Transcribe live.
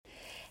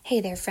Hey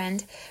there,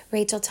 friend.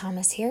 Rachel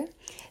Thomas here.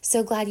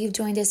 So glad you've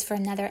joined us for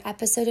another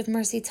episode of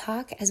Mercy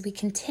Talk as we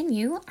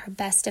continue our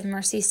Best of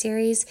Mercy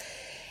series.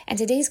 And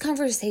today's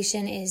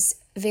conversation is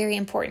very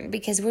important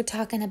because we're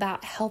talking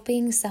about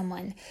helping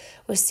someone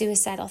with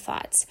suicidal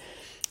thoughts.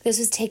 This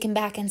was taken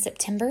back in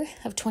September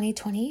of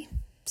 2020.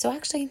 So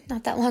actually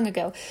not that long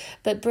ago,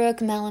 but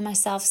Brooke, Mel, and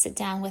myself sit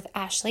down with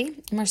Ashley,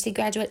 Mercy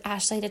graduate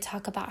Ashley, to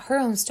talk about her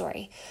own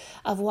story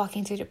of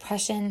walking through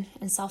depression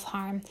and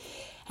self-harm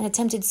and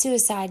attempted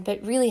suicide,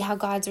 but really how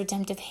God's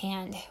redemptive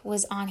hand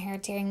was on her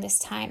during this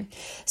time.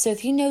 So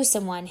if you know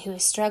someone who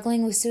is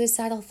struggling with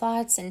suicidal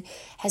thoughts and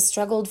has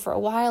struggled for a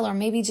while or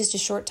maybe just a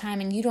short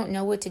time and you don't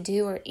know what to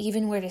do or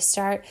even where to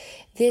start,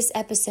 this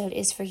episode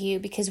is for you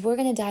because we're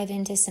going to dive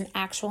into some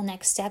actual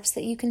next steps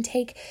that you can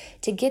take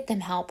to get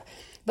them help,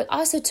 but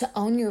also to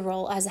own your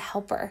role as a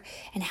helper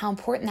and how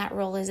important that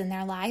role is in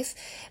their life,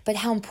 but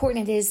how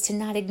important it is to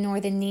not ignore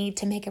the need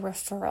to make a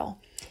referral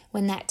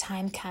when that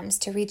time comes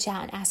to reach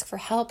out and ask for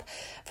help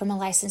from a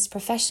licensed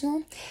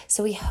professional.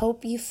 So we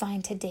hope you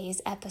find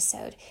today's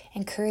episode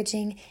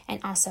encouraging and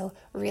also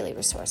really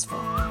resourceful.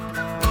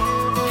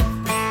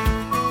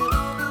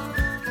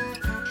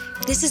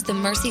 This is the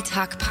Mercy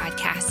Talk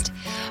podcast.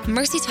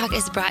 Mercy Talk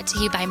is brought to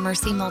you by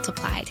Mercy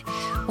Multiplied.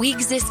 We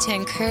exist to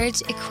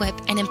encourage, equip,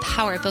 and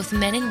empower both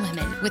men and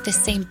women with the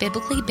same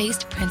biblically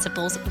based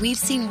principles we've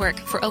seen work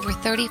for over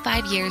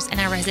 35 years in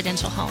our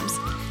residential homes.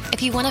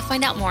 If you want to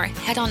find out more,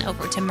 head on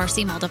over to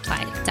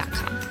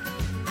mercymultiplied.com.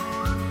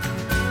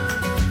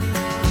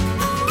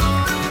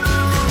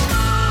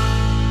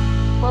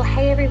 Well,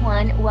 hey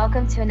everyone,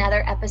 welcome to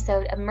another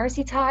episode of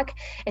Mercy Talk.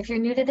 If you're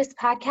new to this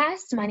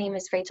podcast, my name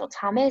is Rachel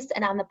Thomas,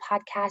 and I'm the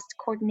podcast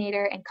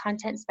coordinator and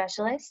content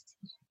specialist.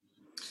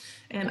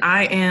 And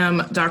I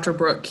am Dr.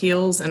 Brooke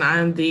Keels, and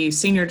I'm the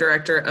Senior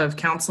Director of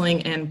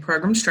Counseling and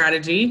Program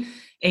Strategy.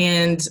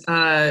 And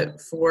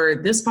for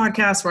this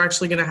podcast, we're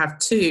actually going to have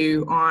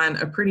two on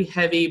a pretty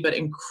heavy but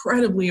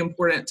incredibly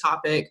important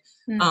topic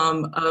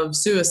of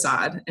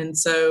suicide. And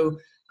so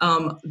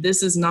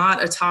this is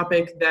not a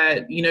topic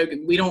that,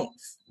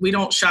 we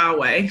don't shy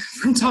away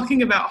from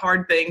talking about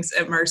hard things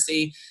at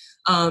Mercy.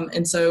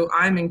 And so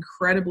I'm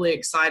incredibly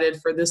excited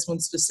for this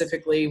one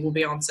specifically. Will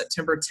be on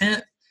September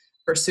 10th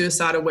for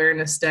Suicide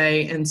Awareness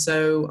Day. And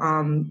so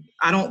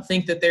I don't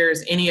think that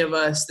there's any of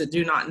us that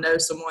do not know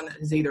someone that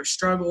has either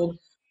struggled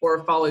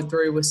or followed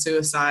through with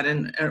suicide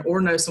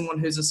or know someone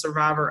who's a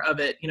survivor of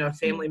it, a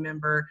family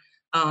member.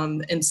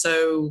 And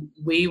so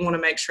we want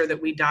to make sure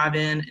that we dive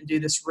in and do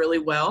this really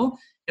well.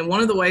 And one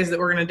of the ways that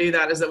we're going to do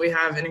that is that we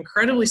have an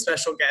incredibly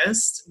special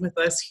guest with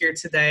us here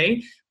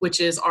today, which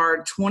is our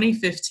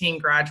 2015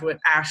 graduate,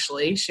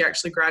 Ashley. She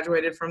actually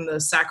graduated from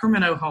the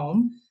Sacramento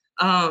home,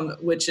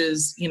 which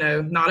is,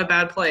 not a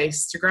bad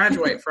place to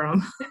graduate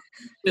from.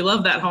 We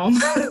love that home.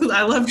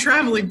 I love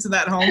traveling to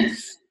that home.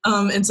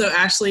 And so,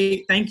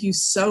 Ashley, thank you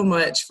so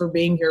much for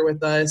being here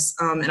with us.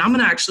 And I'm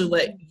going to actually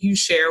let you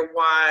share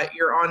why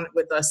you're on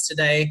with us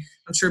today.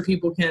 I'm sure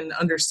people can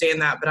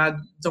understand that, but I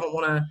don't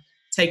want to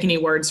take any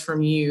words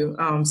from you.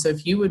 So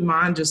if you would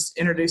mind just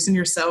introducing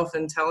yourself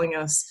and telling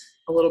us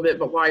a little bit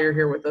about why you're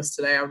here with us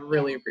today, I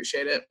really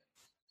appreciate it.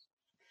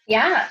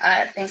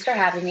 Yeah, thanks for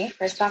having me.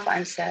 First off,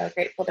 I'm so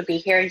grateful to be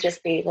here and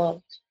just being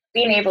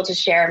able to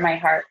share my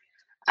heart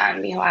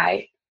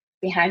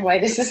behind why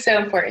this is so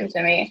important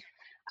to me.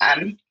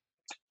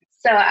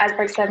 So as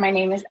Brooke said, my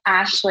name is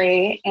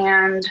Ashley,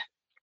 and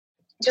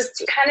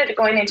just kind of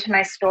going into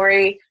my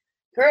story,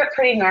 grew up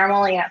pretty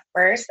normally at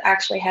first,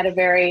 actually had a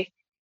very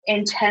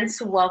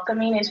intense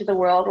welcoming into the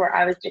world where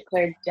I was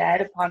declared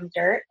dead upon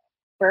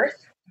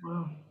birth.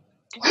 Wow.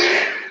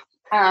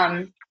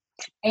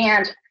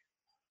 And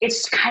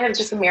it's kind of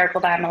just a miracle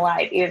that I'm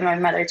alive. Even my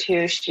mother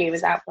too, she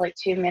was out for like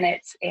 2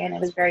 minutes and it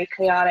was very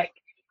chaotic.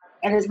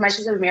 And as much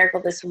as a miracle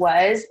this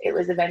was, it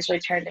was eventually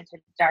turned into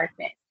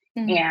darkness.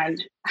 Mm-hmm.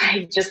 And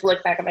I just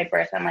look back at my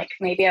birth, I'm like,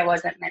 maybe I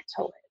wasn't meant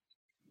to live.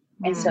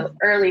 Mm-hmm. And so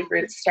early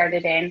roots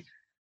started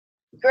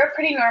grew up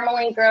pretty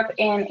normally, grew up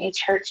in a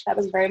church that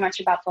was very much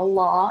about the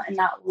law and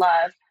not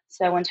love.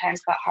 So when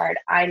times got hard,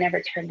 I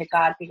never turned to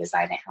God because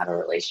I didn't have a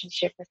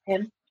relationship with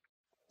him.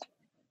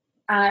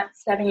 At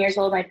 7 years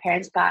old, my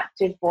parents got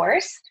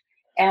divorced.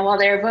 And while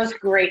they were both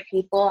great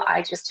people,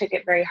 I just took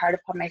it very hard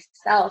upon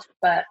myself.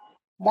 But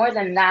more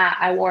than that,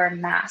 I wore a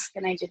mask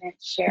and I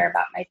didn't share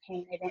about my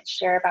pain. I didn't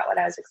share about what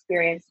I was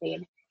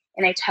experiencing.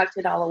 And I tucked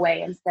it all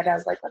away. Instead, I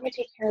was like, let me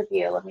take care of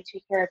you. Let me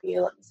take care of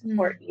you. Let me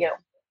support you.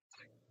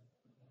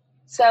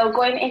 So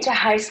going into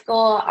high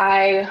school,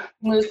 I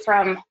moved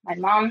from my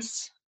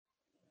mom's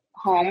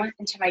home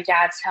into my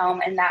dad's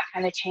home. And that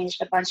kind of changed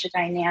a bunch of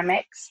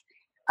dynamics.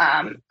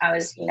 I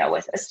was,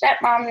 with a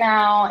stepmom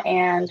now.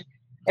 And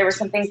there were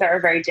some things that were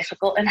very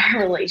difficult in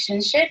our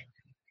relationship.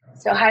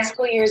 So high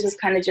school years is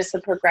kind of just a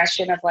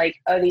progression of like,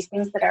 these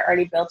things that are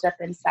already built up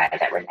inside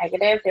that were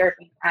negative, they were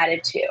being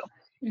added to,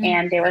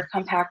 and they were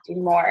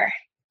compacting more.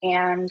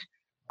 And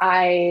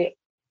I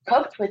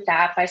coped with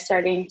that by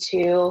starting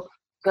to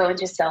go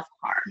into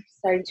self-harm,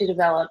 starting to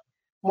develop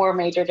more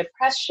major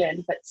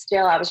depression, but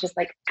still I was just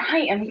like, I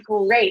am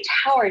great.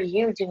 How are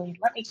you doing?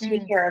 Let me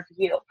take care of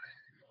you.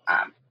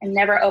 And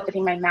never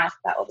opening my mouth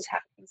about what was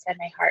happening inside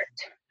my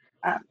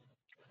heart.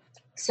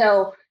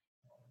 So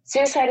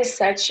suicide is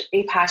such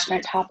a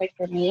passionate topic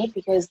for me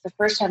because the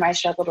first time I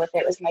struggled with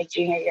it was my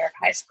junior year of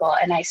high school.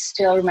 And I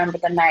still remember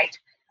the night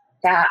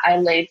that I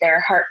laid there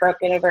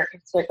heartbroken over a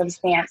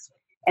circumstance,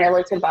 and I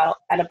looked at a bottle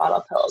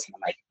of pills, and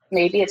I'm like,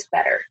 maybe it's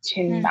better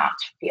to not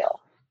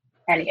feel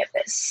any of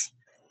this.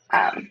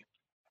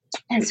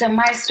 And so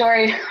my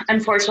story,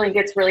 unfortunately,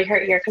 gets really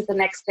hurt here because the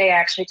next day I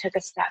actually took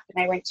a step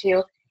and I went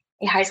to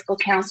a high school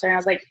counselor, and I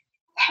was like,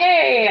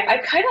 hey, I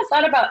kind of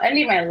thought about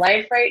ending my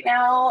life right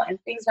now and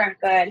things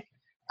aren't good.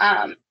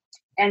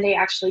 And they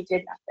actually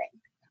did nothing.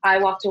 I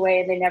walked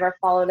away and they never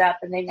followed up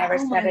and they never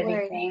said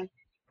anything.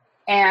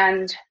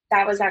 And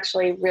that was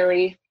actually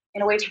really,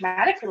 in a way,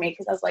 traumatic for me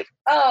because I was like,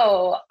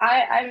 oh,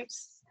 I'm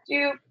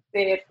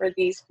stupid for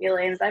these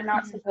feelings. I'm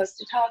not supposed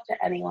to talk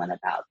to anyone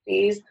about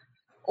these,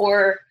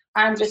 or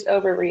I'm just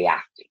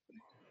overreacting.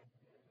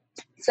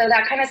 So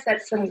that kind of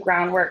sets some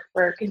groundwork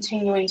for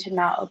continuing to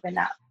not open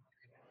up.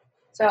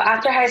 So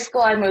after high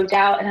school, I moved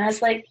out and I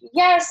was like,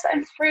 yes,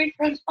 I'm free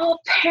from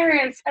all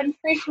parents. I'm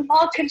free from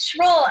all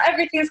control.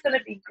 Everything's going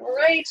to be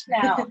great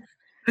now.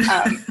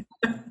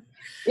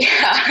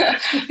 Yeah,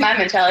 my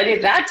mentality,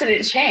 that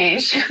didn't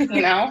change,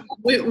 you know.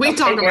 We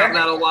talk about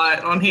that a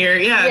lot on here.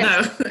 Yeah,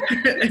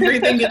 no,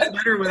 everything gets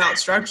better without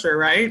structure,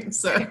 right?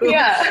 So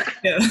yeah.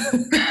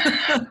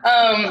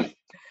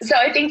 So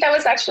I think that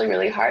was actually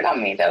really hard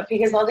on me, though,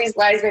 because all these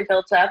lies I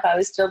built up, I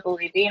was still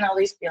believing. All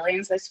these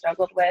feelings I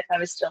struggled with, I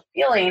was still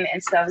feeling.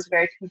 And so I was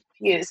very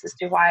confused as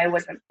to why I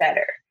wasn't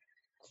better.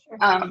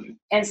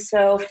 And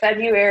so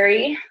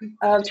February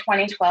of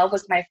 2012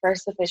 was my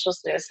first official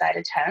suicide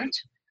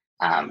attempt.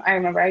 I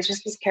remember I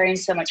just was carrying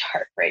so much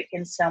heartbreak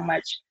and so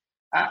much,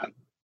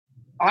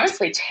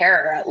 honestly,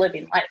 terror at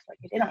living life. Like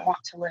I didn't want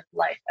to live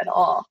life at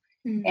all.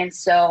 And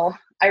so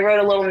I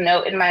wrote a little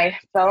note in my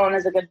phone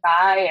as a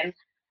goodbye, and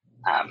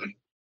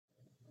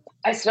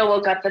I still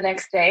woke up the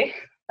next day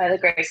by the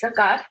grace of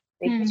God.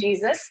 Thank you,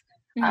 Jesus.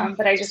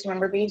 But I just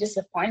remember being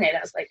disappointed. I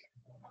was like,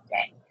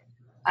 dang.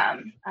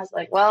 I was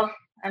like, well,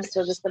 I'm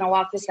still just going to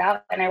walk this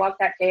out. And I walked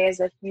that day as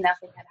if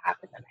nothing had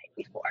happened the night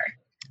before.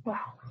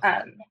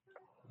 Wow.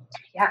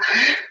 Yeah.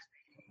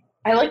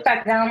 I look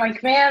back now, I'm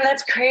like, man,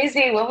 that's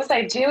crazy. What was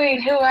I doing?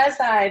 Who was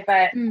I?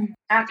 But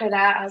after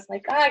that, I was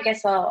like, oh, I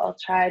guess I'll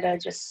try to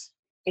just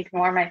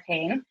ignore my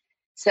pain.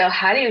 So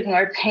how do you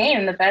ignore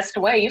pain? The best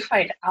way, you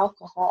find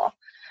alcohol.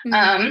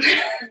 And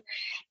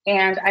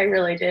I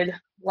really did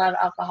love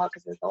alcohol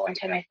because it was the only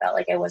time I felt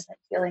like I wasn't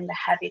feeling the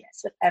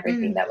heaviness of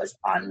everything that was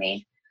on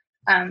me.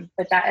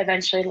 But that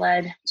eventually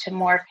led to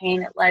more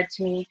pain. It led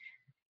to me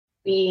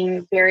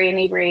being very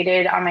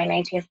inebriated on my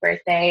 19th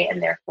birthday, and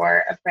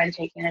therefore a friend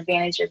taking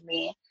advantage of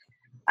me,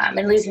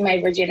 and losing my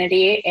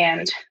virginity.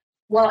 And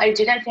well, I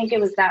didn't think it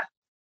was that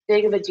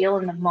big of a deal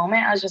in the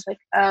moment. I was just like,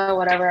 oh,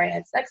 whatever, I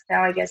had sex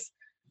now, I guess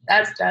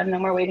that's done. No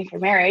more waiting for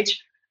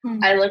marriage.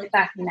 I look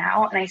back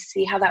now and I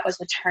see how that was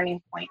a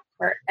turning point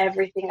for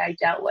everything I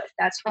dealt with.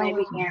 That's when I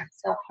began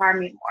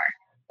self-harming more.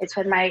 It's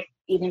when my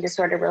eating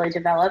disorder really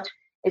developed.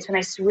 It's when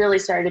I really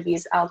started to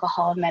abuse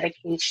alcohol and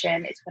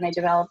medication. It's when I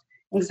developed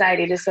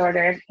anxiety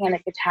disorder and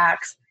panic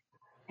attacks,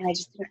 and I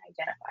just didn't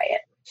identify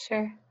it.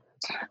 Sure.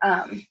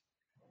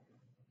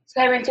 So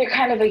I went through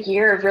kind of a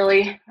year of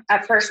really,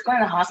 at first, going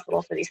to the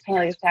hospital for these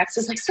panic attacks.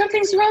 It's like,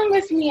 something's wrong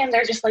with me. And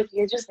they're just like,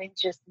 you're just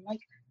anxious. I'm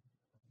like,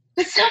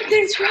 but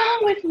something's wrong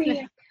with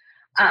me.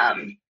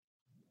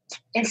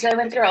 And so I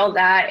went through all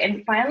that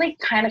and finally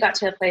kind of got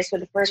to a place where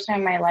the first time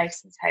in my life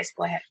since high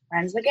school, I had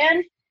friends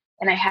again.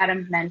 And I had a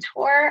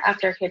mentor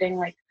after hitting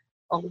like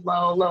a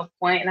low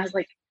point. And I was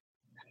like,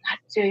 I'm not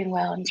doing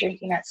well. I'm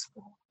drinking at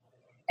school.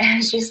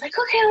 And she's like,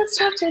 okay, let's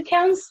talk to a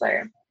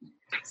counselor.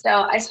 So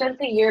I spent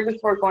the year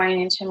before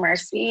going into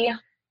Mercy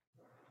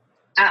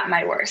at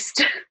my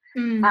worst.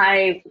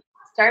 I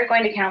started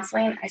going to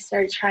counseling. I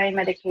started trying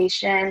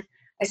medication.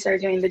 I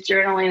started doing the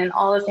journaling and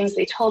all the things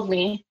they told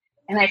me,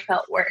 and I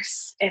felt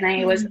worse. And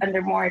I was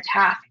under more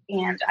attack,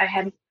 and I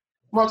had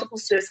multiple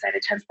suicide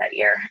attempts that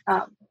year.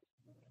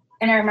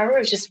 And I remember it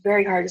was just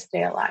very hard to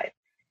stay alive,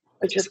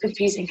 which was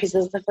confusing because it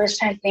was the first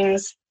time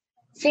things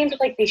seemed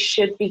like they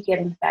should be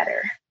getting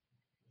better.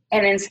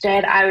 And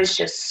instead, I was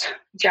just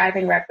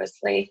driving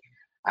recklessly.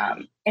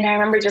 And I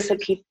remember just a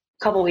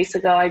couple weeks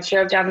ago, I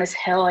drove down this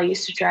hill I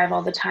used to drive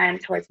all the time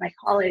towards my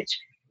college.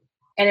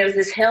 And it was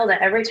this hill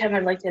that every time I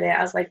looked at it,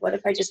 I was like, what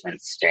if I just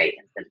went straight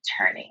instead of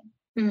turning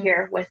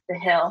here with the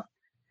hill?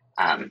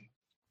 And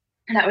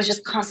that was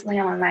just constantly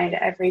on my mind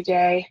every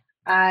day.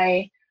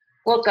 I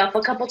woke up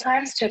a couple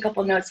times to a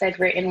couple notes I'd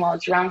written while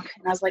drunk.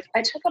 And I was like,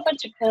 I took a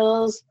bunch of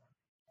pills.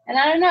 And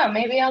I don't know,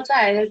 maybe I'll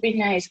die. That'd be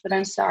nice, but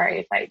I'm sorry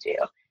if I do.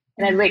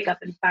 And I'd wake up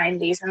and find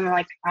these. And I'm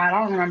like, I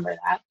don't remember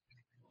that.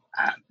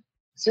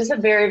 So it's a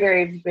very,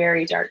 very,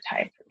 very dark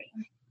time for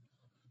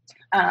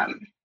me.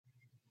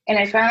 And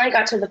I finally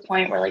got to the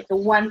point where, like, the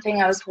one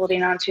thing I was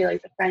holding on to,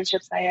 like the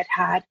friendships I had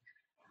had,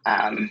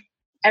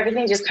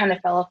 everything just kind of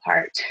fell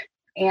apart.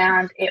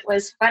 And it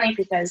was funny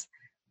because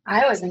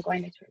I wasn't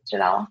going to church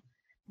at all,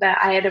 but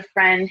I had a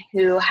friend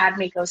who had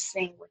me go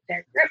sing with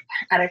their group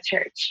at a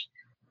church.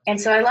 And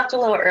so I left a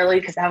little early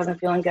because I wasn't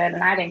feeling good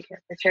and I didn't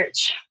care for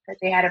church, but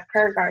they had a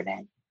prayer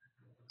garden.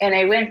 And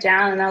I went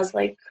down and I was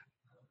like,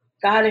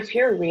 God, if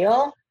you're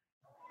real,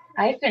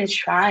 I've been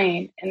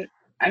trying and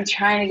I'm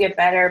trying to get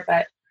better,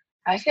 but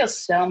I feel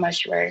so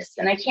much worse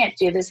and I can't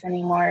do this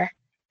anymore.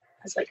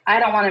 I was like, I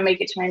don't want to make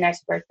it to my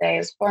next birthday. It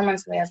was 4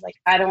 months away. I was like,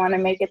 I don't want to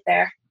make it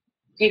there.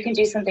 If you can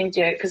do something,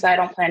 do it, because I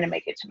don't plan to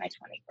make it to my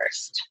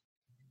 21st.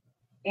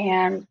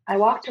 And I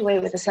walked away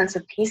with a sense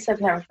of peace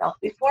I've never felt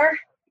before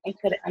and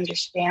couldn't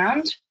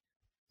understand,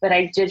 but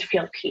I did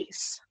feel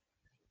peace.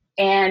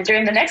 And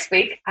during the next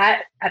week,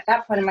 at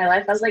that point in my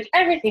life, I was like,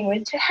 everything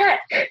went to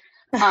heck.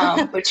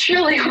 But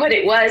truly what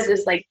it was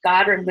is like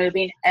God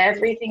removing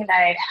everything that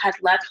I had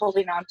left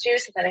holding on to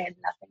so that I had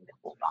nothing to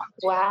hold on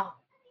to. Wow.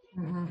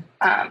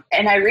 Mm-hmm.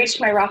 And I reached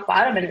my rock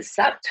bottom and it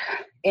sucked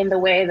in the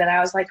way that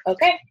I was like,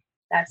 okay,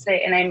 that's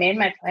it. And I made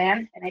my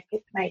plan and I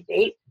picked my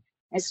date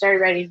and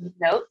started writing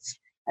notes.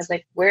 I was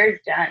like, we're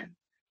done.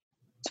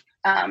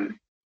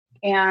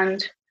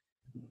 And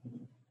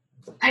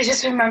I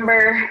just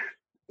remember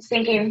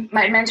thinking,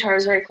 my mentor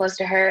was very close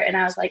to her, and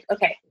I was like,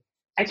 okay,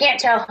 I can't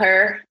tell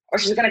her or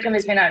she's going to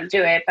convince me not to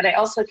do it, but I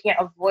also can't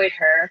avoid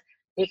her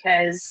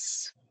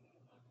because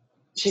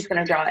she's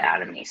going to draw it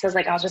out of me. So I was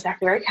like, I'll just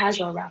act very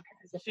casual around her.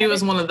 She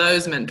was one of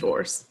those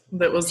mentors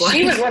that was like...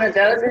 She was one of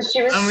those, and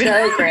she was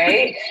so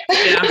great.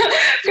 Yeah.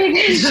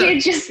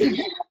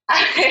 Because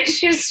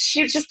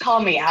she'd just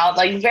call me out,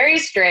 like very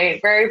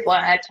straight, very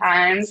blunt at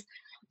times.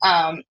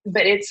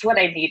 But it's what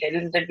I needed.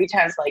 And there'd be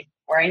times like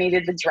where I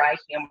needed the dry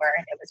humor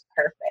and it was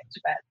perfect.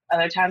 But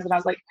other times when I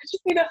was like, I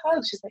just need a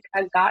hug. She's like,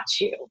 I got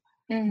you.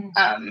 And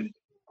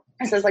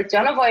so it's like,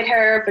 don't avoid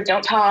her, but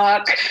don't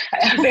talk.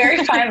 A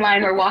very fine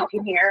line we're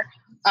walking here.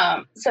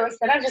 So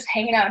instead I'm just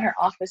hanging out in her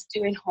office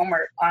doing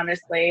homework,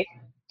 honestly.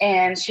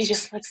 And she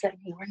just looks at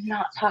me. We're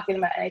not talking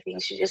about anything.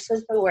 She just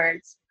says the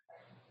words,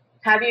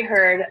 have you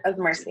heard of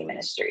Mercy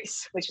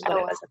Ministries? Which is what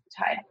it was at the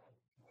time.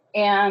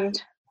 And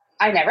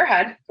I never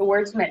had. The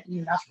words meant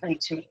nothing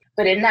to me.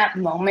 But in that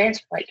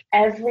moment, like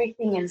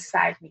everything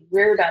inside me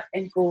reared up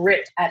and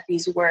gripped at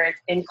these words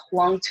and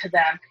clung to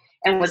them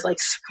and was like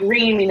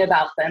screaming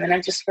about them. And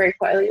I'm just very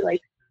quietly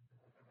like,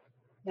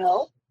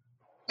 no.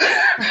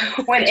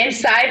 When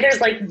inside there's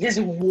like this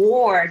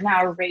war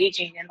now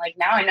raging. And like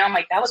now I know, I'm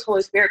like, that was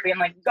Holy Spirit being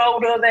like, go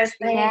to this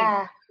thing.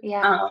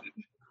 Yeah.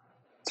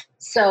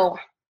 So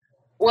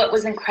what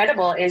was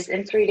incredible is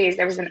in 3 days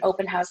there was an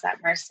open house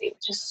at Mercy,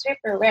 which is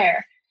super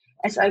rare.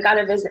 And so I got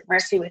to visit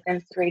Mercy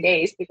within 3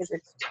 days because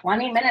it's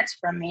 20 minutes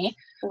from me,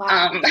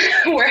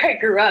 where I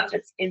grew up.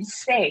 It's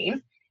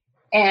insane.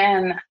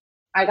 And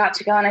I got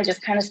to go and I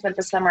just kind of spent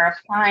the summer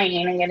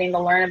applying and getting to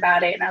learn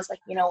about it. And I was like,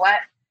 you know what?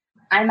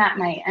 I'm at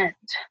my end.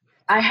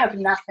 I have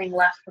nothing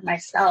left for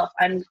myself.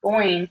 I'm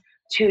going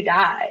to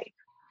die.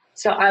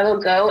 So I will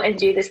go and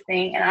do this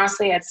thing. And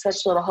honestly, I had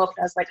such little hope.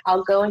 I was like,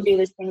 I'll go and do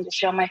this thing to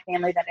show my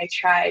family that I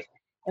tried.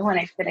 And when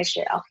I finish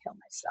it, I'll kill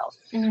myself.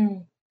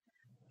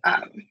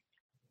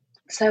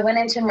 So I went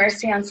into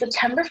Mercy on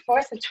September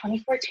 4th of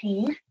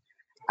 2014.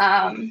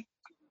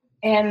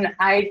 And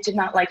I did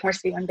not like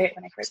Mercy one bit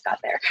when I first got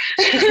there.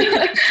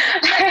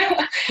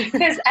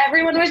 Because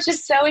everyone was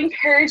just so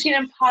encouraging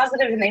and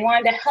positive, and they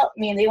wanted to help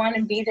me and they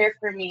wanted to be there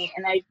for me.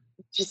 And I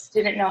just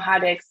didn't know how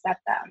to accept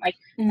that. I'm like,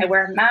 I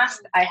wear a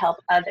mask, I help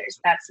others.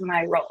 That's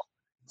my role.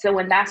 So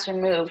when that's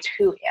removed,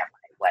 who am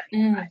I? What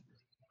am I?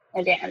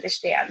 I didn't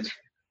understand.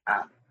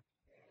 But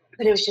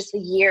it was just a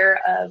year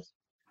of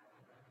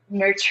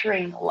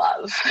nurturing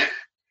love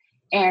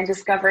and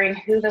discovering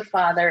who the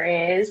Father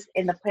is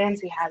and the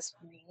plans he has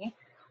for me,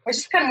 or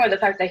just kind of more the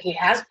fact that he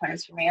has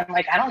plans for me. I'm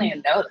like, I don't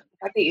even know them. The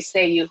fact that you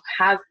say you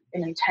have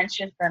an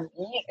intention for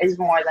me is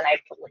more than I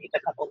believed a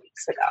couple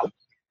weeks ago.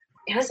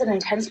 It was an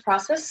intense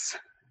process.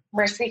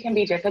 Mercy can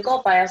be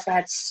difficult, but I also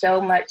had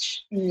so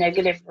much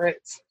negative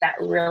roots that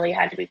really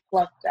had to be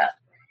plucked up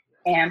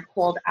and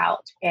pulled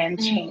out and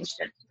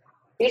changed. And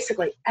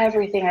basically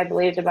everything I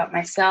believed about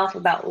myself,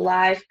 about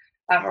life,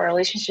 about my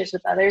relationships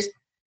with others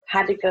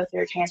had to go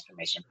through a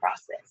transformation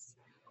process.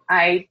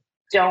 I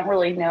don't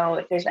really know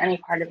if there's any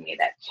part of me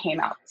that came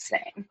out the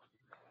same.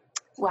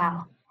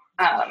 Wow.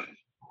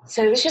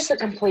 So it was just a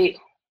complete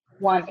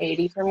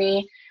 180 for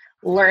me.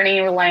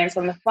 Learning reliance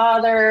on the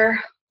Father,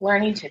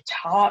 learning to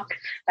talk.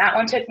 That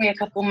one took me a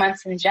couple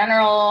months in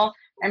general.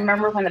 I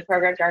remember when the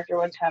program director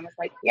one time was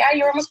like, yeah,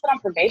 you were almost put on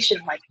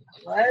probation. I'm like,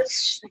 what?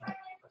 She's like,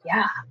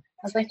 yeah.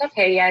 I was like,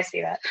 okay, yeah, I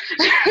see that.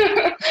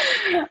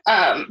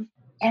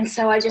 And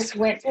so I just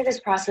went through this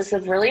process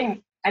of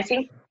really, I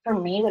think for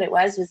me what it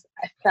was is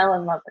I fell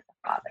in love with the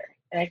Father,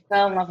 and I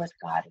fell in love with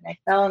God, and I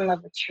fell in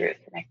love with truth,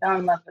 and I fell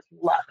in love with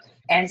love.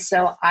 And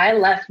so I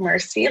left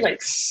Mercy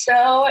like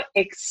so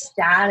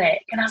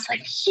ecstatic, and I was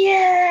like,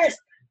 yes,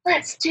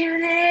 let's do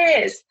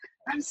this.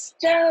 I'm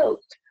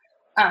stoked.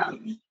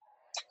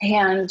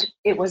 And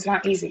it was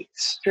not easy,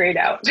 straight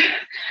out,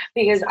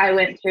 because I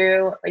went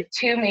through like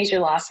 2 major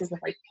losses of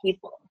like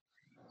people.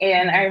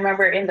 And I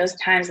remember in those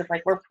times of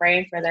like, we're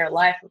praying for their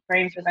life, we're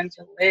praying for them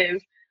to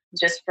live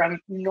just from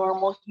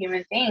normal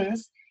human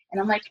things. And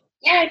I'm like,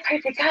 yeah, I pray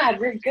to God,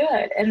 we're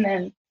good. And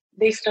then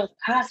they still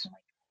pass. I'm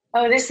like,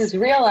 oh, this is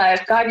real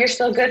life. God, you're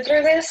still good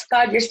through this.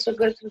 God, you're still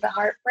good through the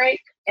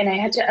heartbreak. And I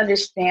had to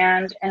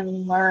understand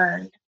and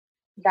learn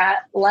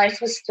that life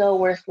was still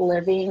worth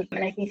living.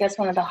 And I think that's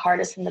one of the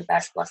hardest and the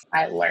best lessons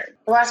I learned.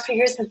 The last few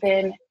years have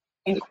been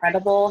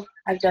incredible.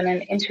 I've done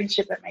an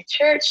internship at my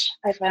church.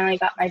 I finally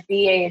got my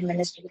BA in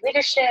ministry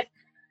leadership.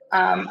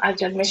 I've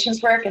done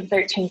missions work in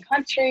 13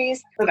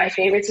 countries. But my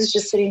favorites is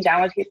just sitting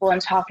down with people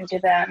and talking to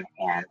them.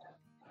 And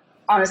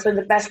honestly,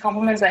 the best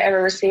compliments I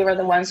ever receive are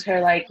the ones who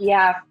are like,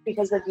 yeah,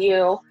 because of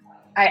you,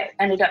 I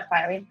ended up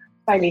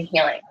finding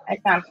healing. I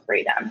found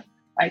freedom.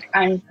 Like,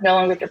 I'm no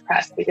longer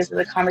depressed because of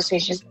the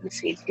conversations and the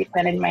seeds he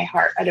planted in my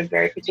heart at a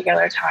very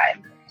particular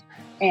time.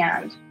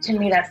 And to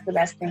me, that's the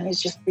best thing, is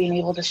just being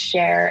able to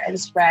share and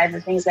spread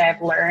the things that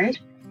I've learned,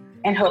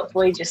 and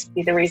hopefully just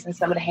be the reason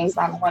somebody hangs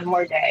on one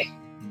more day.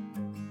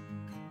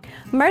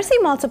 Mercy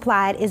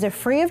Multiplied is a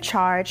free of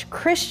charge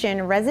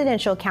Christian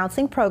residential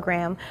counseling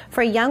program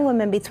for young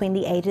women between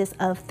the ages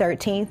of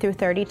 13 through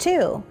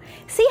 32.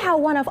 See how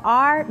one of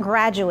our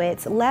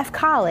graduates left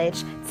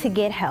college to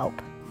get help.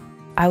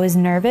 I was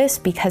nervous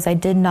because I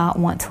did not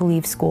want to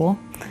leave school.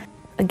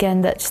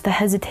 Again, that's the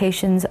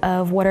hesitations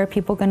of, what are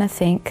people going to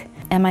think?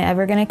 Am I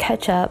ever going to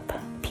catch up?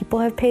 People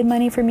have paid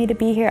money for me to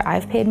be here.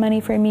 I've paid money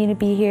for me to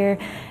be here.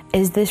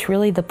 Is this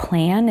really the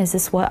plan? Is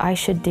this what I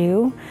should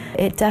do?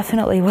 It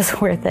definitely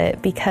was worth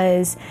it,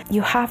 because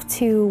you have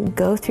to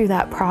go through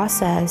that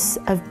process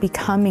of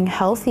becoming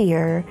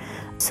healthier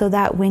so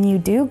that when you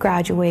do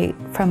graduate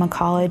from a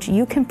college,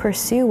 you can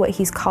pursue what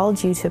He's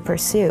called you to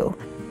pursue.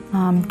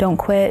 Don't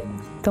quit.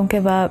 Don't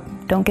give up,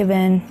 don't give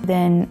in.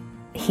 Then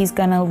He's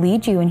gonna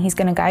lead you, and He's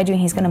gonna guide you,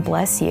 and He's gonna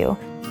bless you.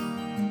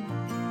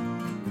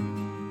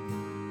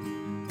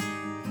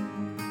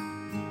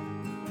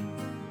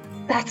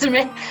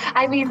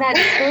 That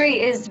story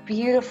is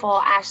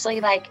beautiful,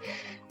 Ashley. Like,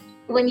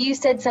 when you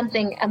said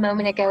something a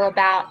moment ago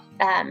about,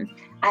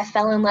 I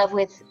fell in love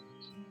with,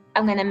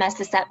 I'm gonna mess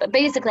this up, but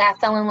basically I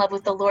fell in love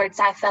with the Lord,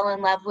 so I fell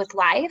in love with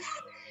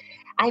life.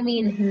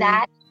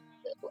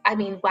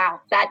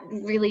 Wow, that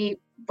really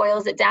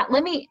boils it down.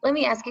 Let me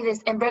ask you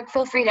this, and Brooke,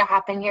 feel free to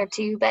hop in here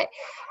too, but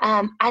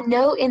I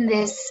know in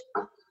this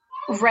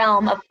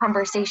realm of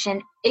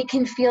conversation, it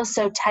can feel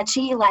so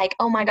touchy, like,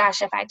 oh my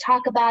gosh, if I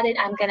talk about it,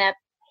 I'm going to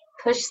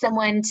push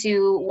someone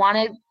to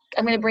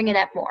I'm going to bring it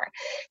up more.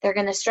 They're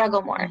going to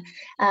struggle more.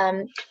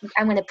 I'm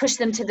going to push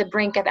them to the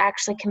brink of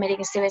actually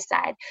committing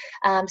suicide.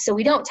 So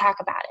we don't talk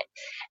about it.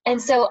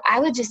 And so I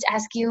would just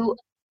ask you,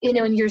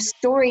 in your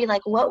story,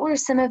 like, what were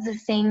some of the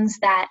things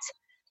that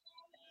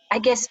I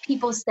guess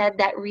people said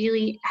that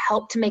really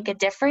helped to make a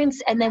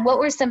difference? And then what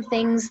were some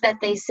things that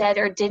they said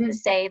or didn't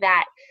say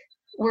that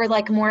were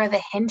like more of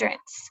a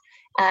hindrance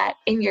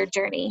in your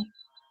journey?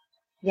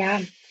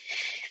 Yeah.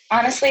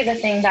 Honestly, the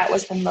thing that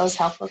was the most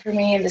helpful for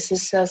me, and this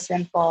is so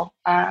simple,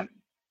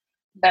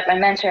 but my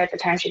mentor at the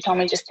time, she told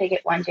me, just take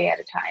it one day at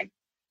a time.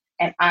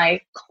 And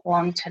I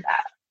clung to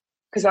that.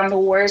 Because on the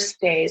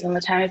worst days, on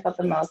the time I felt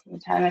the most, and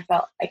the time I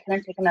felt I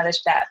couldn't take another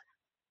step,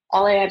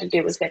 all I had to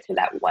do was get through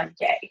that one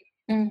day.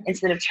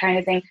 Instead of trying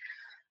to think,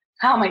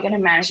 how am I going to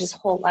manage this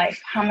whole life?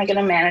 How am I going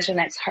to manage the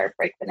next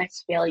heartbreak, the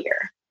next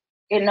failure?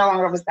 It no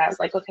longer was that. I was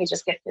like, okay,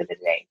 just get through the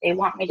day. They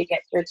want me to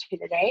get through to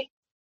today,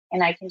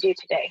 and I can do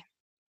today.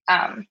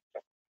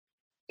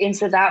 And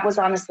so that was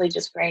honestly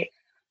just great.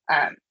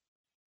 And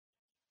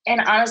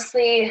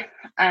honestly,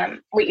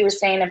 what you were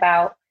saying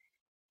about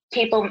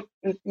people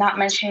not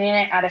mentioning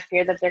it out of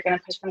fear that they're going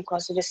to push them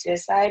closer to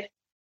suicide,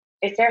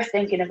 if they're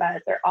thinking about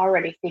it, they're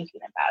already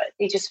thinking about it.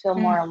 They just feel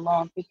more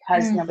alone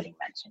because nobody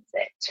mentions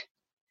it.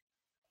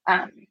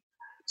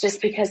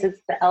 Just because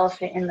it's the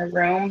elephant in the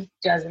room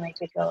doesn't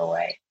make it go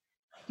away.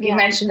 You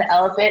mentioned the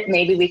elephant,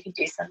 maybe we could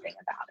do something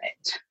about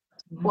it.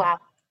 Wow.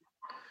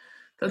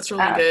 That's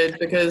really good,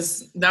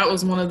 because that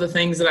was one of the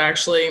things that I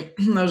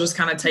was just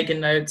kind of taking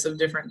notes of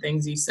different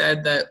things you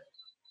said that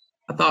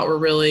I thought were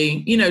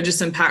really,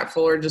 just impactful,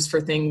 or just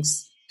for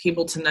things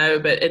people to know,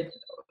 but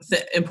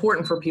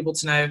important for people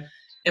to know.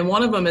 And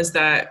one of them is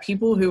that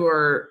people who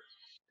are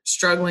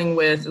struggling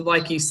with,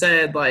 like you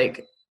said,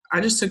 like, I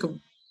just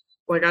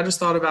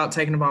thought about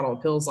taking a bottle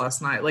of pills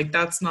last night. Like,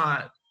 that's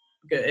not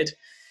good,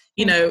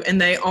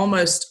 and they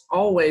almost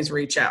always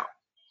reach out.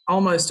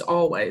 Almost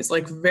always.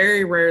 Like,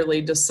 very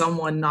rarely does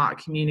someone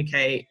not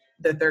communicate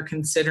that they're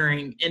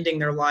considering ending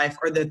their life,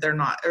 or that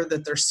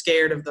they're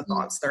scared of the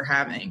thoughts they're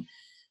having.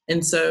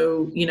 And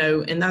so,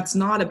 and that's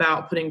not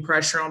about putting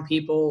pressure on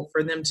people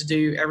for them to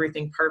do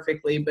everything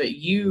perfectly, but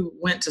you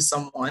went to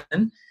someone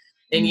and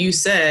you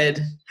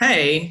said,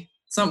 hey,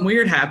 something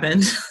weird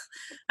happened.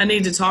 I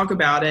need to talk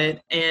about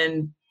it.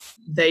 And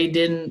they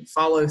didn't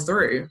follow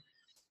through.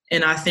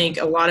 And I think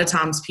a lot of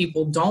times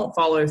people don't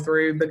follow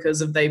through because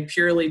they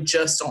purely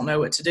just don't know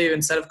what to do,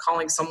 instead of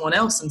calling someone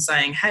else and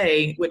saying,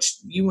 hey, which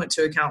you went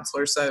to a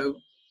counselor, so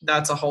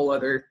that's a whole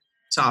other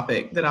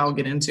topic that I'll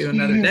get into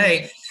another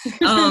day.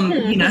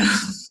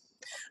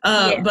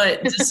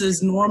 But this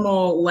is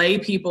normal lay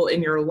people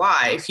in your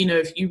life.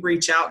 If you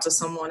reach out to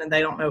someone and they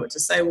don't know what to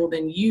say, well,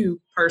 then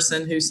you,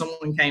 person who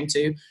someone came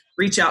to,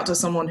 reach out to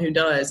someone who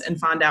does and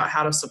find out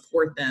how to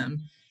support them.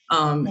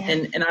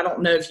 And I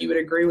don't know if you would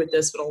agree with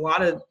this, but a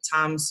lot of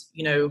times,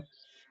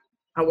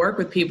 I work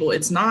with people,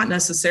 it's not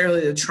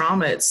necessarily the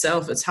trauma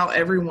itself, it's how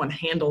everyone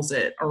handles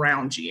it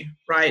around you,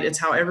 right? It's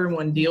how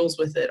everyone deals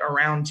with it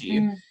around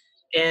you.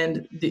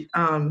 And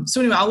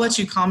so anyway, I'll let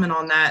you comment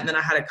on that. And then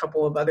I had a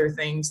couple of other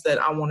things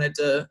that I wanted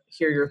to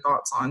hear your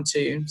thoughts on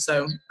too.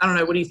 So I don't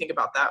know, what do you think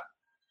about that?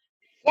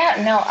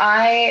 Yeah, no,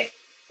 I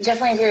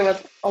definitely agree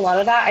with a lot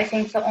of that. I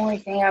think the only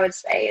thing I would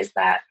say is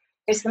that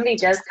if somebody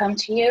does come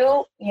to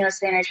you,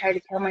 saying I tried to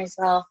kill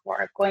myself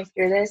or going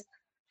through this,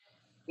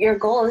 your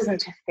goal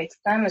isn't to fix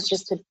them. It's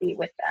just to be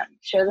with them,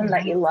 show them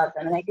that you love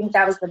them. And I think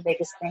that was the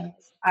biggest thing.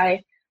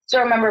 I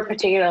still remember a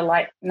particular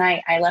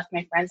night I left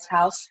my friend's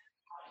house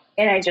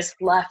and I just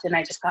left and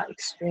I just got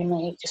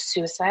extremely just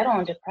suicidal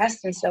and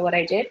depressed. And so what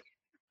I did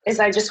is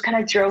I just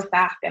kind of drove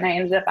back and I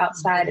ended up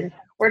outside, and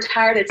we're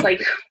tired. It's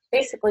like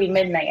basically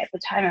midnight at the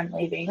time I'm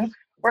leaving.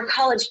 We're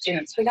college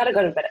students. We got to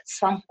go to bed at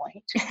some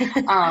point.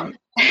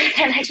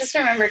 And I just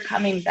remember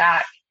coming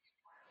back,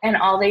 and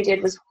all they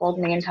did was hold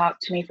me and talk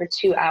to me for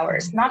 2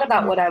 hours, not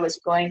about what I was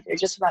going through,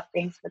 just about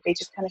things, but they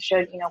just kind of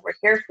showed, we're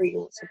here for you,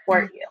 we'll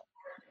support you.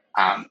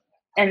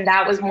 And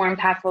that was more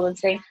impactful than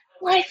saying,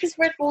 life is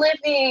worth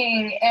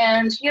living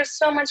and you have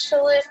so much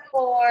to live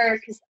for,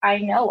 because I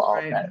know all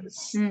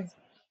those.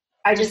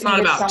 It's not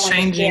about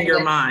changing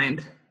your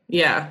mind.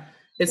 Yeah.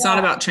 It's not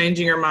about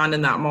changing your mind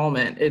in that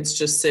moment. It's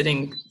just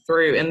sitting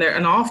through.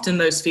 And often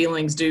those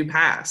feelings do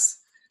pass,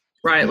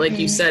 right? Like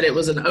you said, it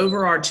was an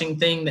overarching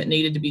thing that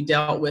needed to be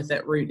dealt with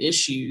at root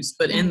issues.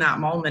 But in that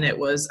moment, it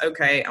was,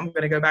 okay, I'm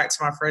going to go back to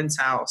my friend's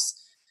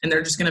house and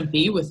they're just going to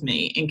be with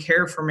me and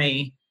care for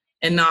me.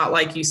 And not,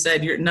 like you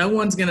said, no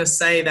one's going to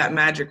say that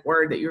magic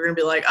word that you're going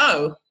to be like,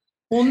 oh,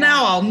 well,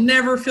 now I'll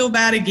never feel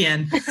bad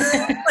again.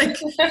 Like,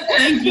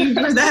 thank you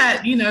for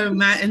that,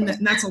 Matt. And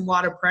that's a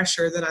lot of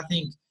pressure that I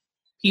think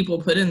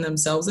people put in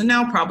themselves. And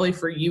now probably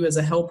for you as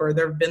a helper,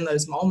 there have been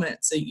those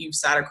moments that you've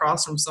sat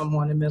across from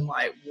someone and been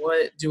like,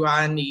 what do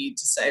I need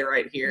to say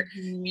right here?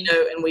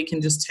 And we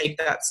can just take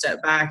that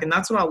step back. And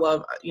that's what I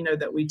love,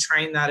 that we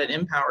train that at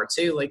Empower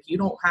too. Like, you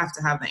don't have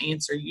to have the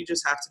answer. You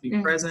just have to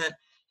be present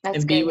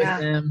and be with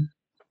them,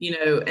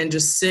 and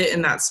just sit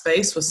in that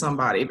space with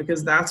somebody,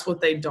 because that's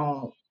what they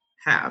don't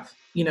have,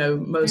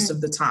 most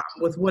of the time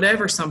with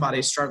whatever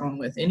somebody's struggling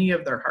with, any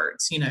of their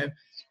hurts,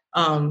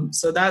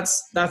 so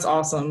that's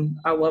awesome.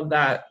 I love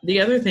that. The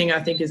other thing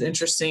I think is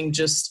interesting,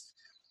 just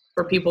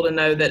for people to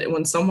know, that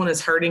when someone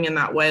is hurting in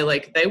that way,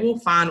 like, they will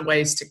find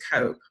ways to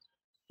cope.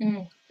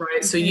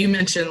 Right. So you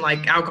mentioned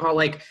like alcohol,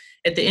 like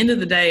at the end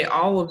of the day,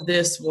 all of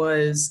this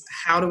was,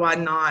 how do I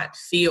not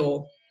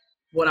feel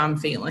what I'm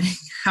feeling?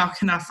 How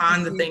can I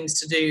find the things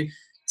to do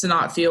to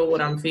not feel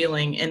what I'm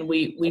feeling? And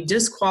we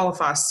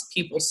disqualify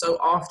people so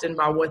often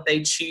by what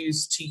they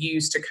choose to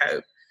use to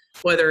cope,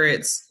 whether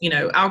it's,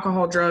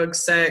 alcohol,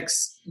 drugs,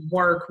 sex,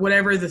 work,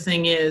 whatever the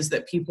thing is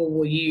that people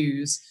will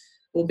use,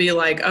 will be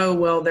like, oh,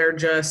 well, they're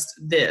just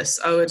this.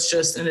 Oh, it's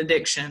just an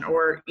addiction.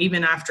 Or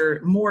even after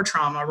more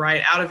trauma,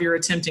 right? Out of your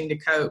attempting to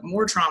cope,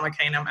 more trauma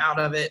came out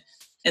of it.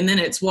 And then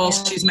it's, well,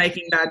 she's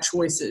making bad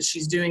choices.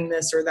 She's doing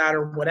this or that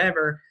or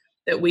whatever.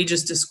 That we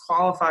just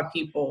disqualify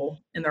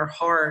people in their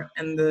heart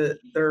and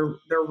their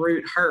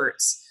root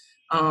hurts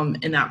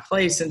in that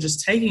place. And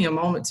just taking a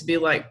moment to be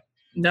like,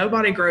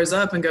 nobody grows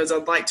up and goes,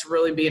 I'd like to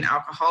really be an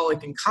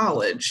alcoholic in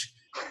college,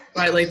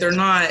 right? Like, they're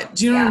not,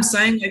 do you know what I'm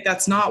saying? Like,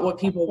 that's not what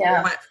people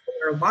want for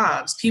their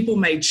lives. People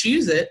may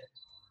choose it.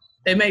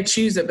 They may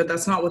choose it, but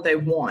that's not what they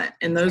want.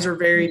 And those are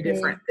very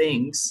different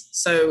things.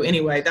 So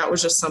anyway, that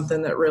was just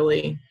something that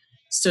really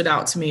stood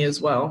out to me as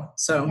well.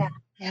 So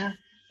yeah.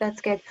 That's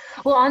good.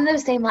 Well, on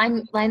those same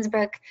lines,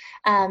 Brooke,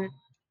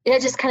 it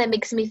just kind of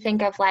makes me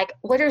think of like,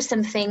 what are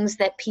some things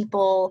that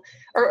people,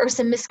 or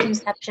some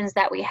misconceptions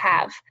that we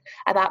have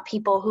about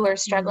people who are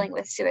struggling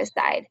with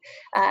suicide?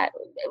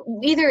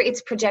 Either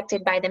it's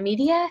projected by the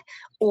media,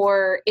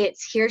 or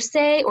it's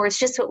hearsay, or it's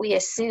just what we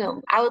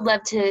assume. I would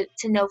love to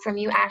know from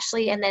you,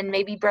 Ashley, and then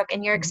maybe Brooke,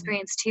 in your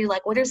experience too,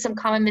 like, what are some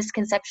common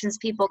misconceptions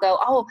people go,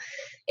 oh,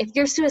 if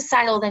you're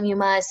suicidal, then you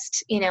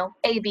must,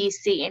 A, B,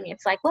 C. And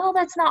it's like, well,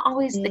 that's not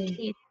always the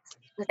case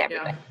with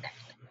everybody.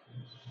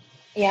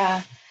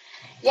 Yeah,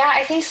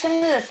 I think some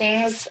of the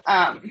things,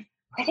 I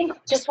think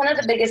just one of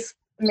the biggest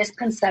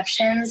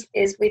misconceptions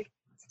is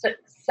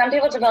some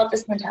people develop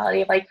this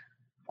mentality of like,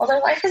 well, their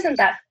life isn't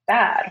that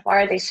bad.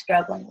 Why are they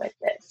struggling with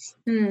this?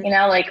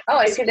 Like, oh,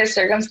 I see their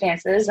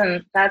circumstances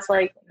and that's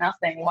like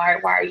nothing. Why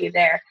are you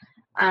there?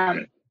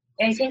 And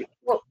I think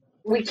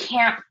we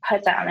can't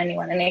put that on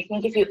anyone. And I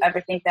think if you ever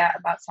think that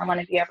about someone,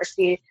 if you ever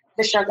see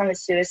they're struggling with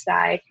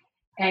suicide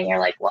and you're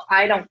like, well,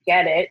 I don't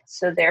get it,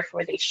 so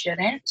therefore they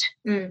shouldn't.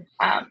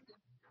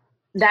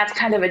 That's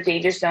kind of a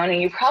danger zone,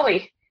 and you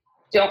probably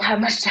don't have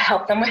much to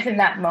help them with in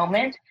that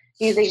moment,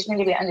 because they just need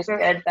to be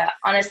understood. But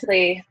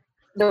honestly,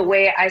 the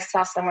way I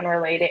saw someone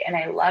relate it, and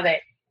I love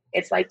it,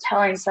 it's like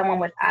telling someone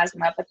with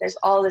asthma, but there's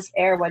all this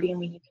air, what do you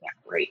mean you can't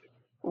breathe?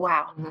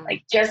 Wow.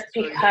 Like, just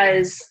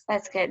because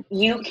that's good,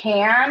 you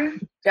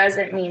can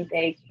doesn't mean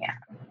they can.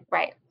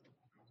 Right.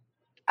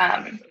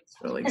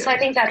 Really and so I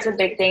think that's a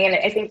big thing, and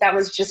I think that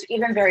was just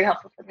even very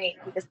helpful for me,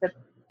 because the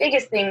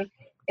biggest thing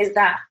is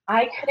that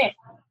I couldn't,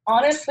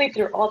 honestly,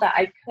 through all that,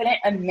 I couldn't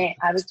admit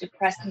I was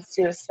depressed and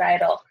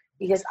suicidal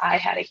because I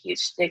had a huge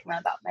stigma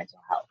about mental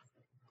health.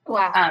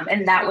 Wow.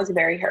 And that was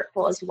very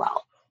hurtful as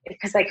well,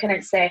 because I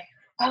couldn't say,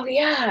 oh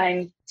yeah,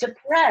 I'm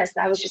depressed.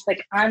 I was just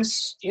like, I'm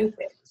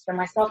stupid. So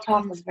my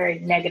self-talk was very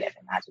negative,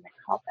 and that didn't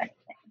help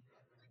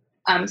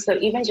anything. So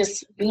even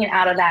just being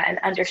out of that and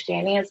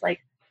understanding, it's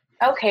like,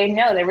 okay,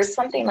 no, there was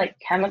something like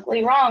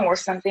chemically wrong, or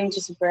something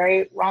just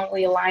very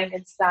wrongly aligned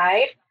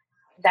inside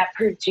that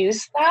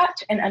produced that,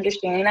 and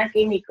understanding that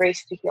gave me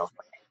grace to heal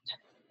from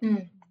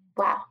it.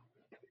 Wow.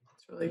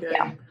 It's really good.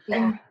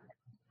 Yeah.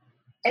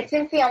 I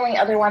think the only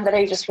other one that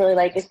I just really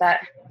like is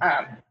that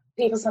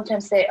people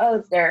sometimes say,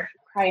 oh, they're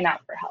crying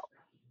out for help.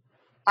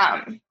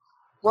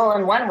 Well,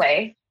 in one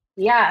way,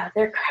 yeah,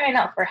 they're crying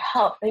out for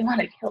help. They want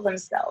to kill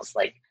themselves.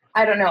 Like,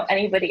 I don't know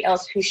anybody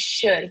else who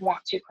should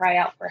want to cry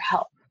out for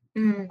help.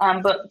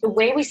 But the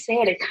way we say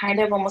it, it kind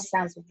of almost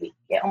sounds weak.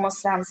 It almost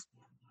sounds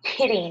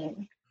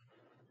pitying.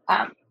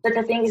 But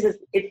the thing is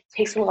it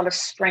takes a lot of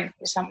strength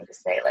for someone to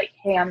say, like,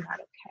 hey, I'm not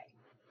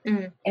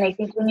okay. And I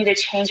think we need to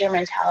change our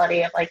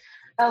mentality of like,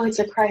 oh, it's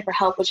a cry for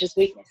help, which is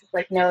weakness. It's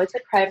like, no, it's a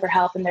cry for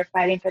help, and they're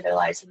fighting for their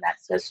lives, and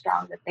that's so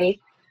strong that they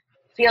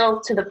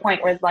feel to the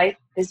point where life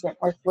isn't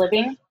worth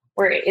living,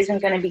 where it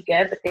isn't going to be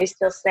good, but they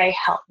still say,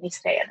 help me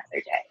stay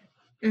another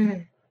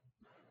day.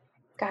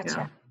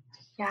 Gotcha.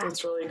 Yeah.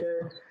 That's really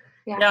good.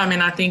 Yeah. I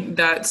mean, I think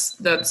that's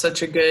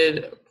such a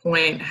good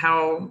point.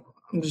 How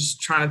I'm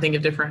just trying to think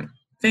of different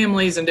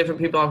families and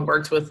different people I've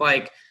worked with,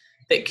 like,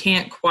 that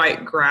can't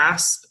quite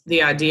grasp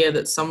the idea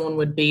that someone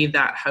would be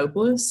that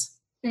hopeless.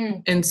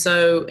 And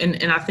so,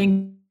 and I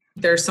think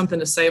there's something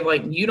to say,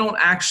 like, you don't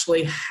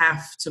actually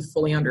have to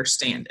fully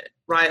understand it,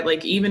 right?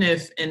 Like, even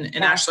if, and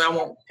Ashley, I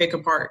won't pick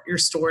apart your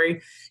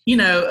story,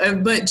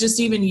 but just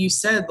even you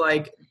said,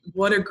 like,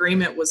 what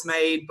agreement was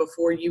made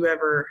before you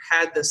ever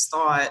had this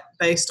thought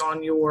based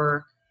on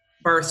your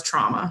birth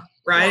trauma,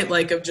 right?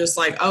 Like, of just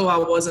like, oh, I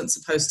wasn't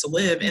supposed to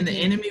live. And the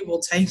enemy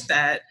will take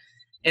that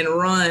and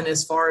run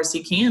as far as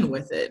he can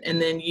with it. And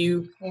then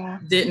you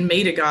didn't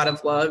meet a God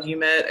of love. You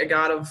met a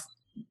God of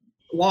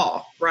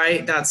law,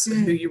 right? That's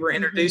who you were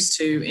introduced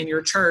to in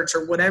your church,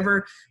 or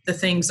whatever the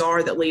things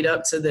are that lead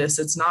up to this.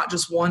 It's not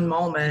just one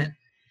moment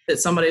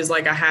that somebody's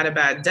like, I had a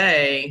bad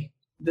day.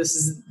 This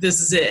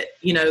is it.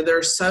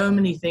 There's so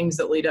many things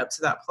that lead up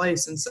to that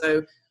place. And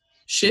so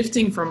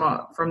shifting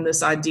from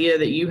this idea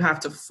that you have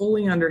to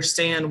fully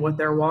understand what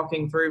they're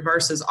walking through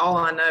versus all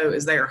I know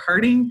is they are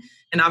hurting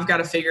and I've got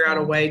to figure out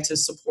a way to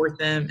support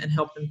them and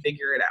help them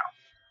figure it out.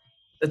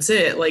 That's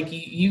it. Like,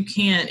 you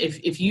can't,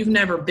 if you've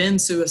never been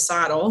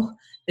suicidal,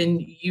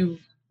 then you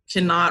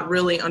cannot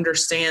really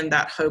understand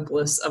that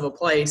hopeless of a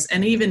place.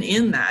 And even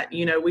in that,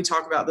 we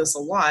talk about this a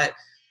lot,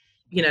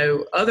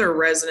 other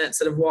residents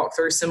that have walked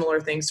through similar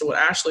things to what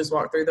Ashley's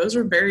walked through, those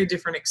are very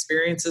different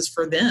experiences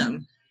for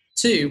them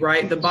too,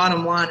 right? The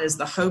bottom line is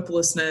the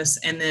hopelessness.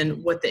 And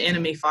then what the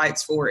enemy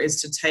fights for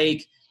is to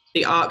take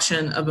the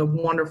option of a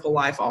wonderful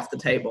life off the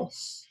table,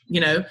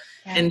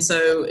 And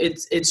so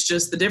it's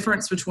just the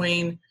difference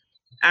between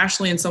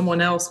Ashley and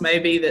someone else,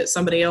 maybe that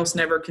somebody else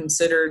never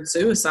considered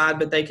suicide,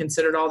 but they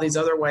considered all these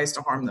other ways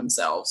to harm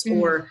themselves.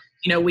 Or,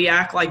 we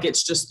act like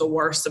it's just the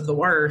worst of the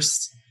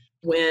worst,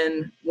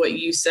 when what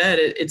you said,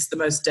 it's the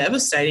most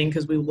devastating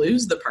because we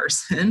lose the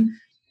person,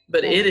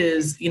 but it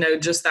is,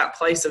 just that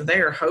place of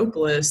they're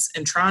hopeless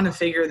and trying to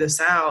figure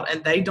this out,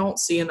 and they don't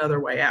see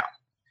another way out.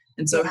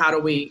 And so how do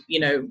we,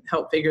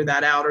 help figure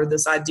that out? Or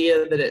this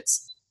idea that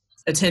it's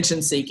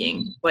attention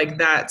seeking, like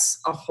that's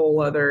a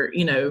whole other,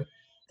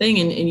 thing.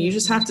 And you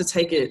just have to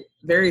take it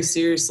very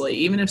seriously.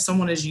 Even if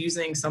someone is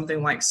using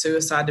something like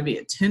suicide to be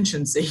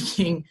attention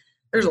seeking,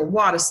 there's a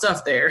lot of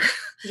stuff there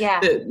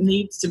that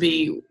needs to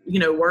be,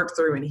 worked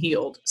through and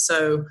healed.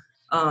 So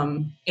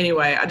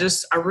anyway,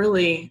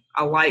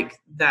 I like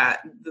that,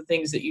 the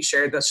things that you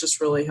shared. That's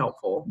just really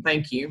helpful.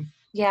 Thank you.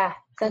 Yeah,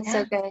 that's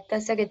so good.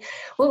 That's so good.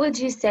 What would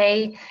you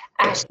say,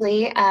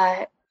 Ashley,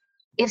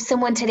 if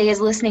someone today is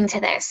listening to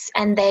this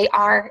and they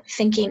are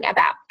thinking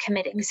about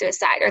committing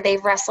suicide, or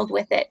they've wrestled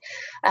with it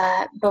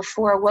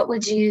before, what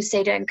would you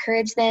say to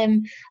encourage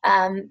them,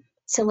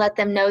 to let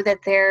them know that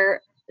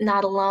they're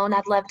not alone?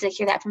 I'd love to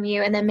hear that from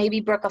you. And then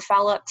maybe, Brooke, a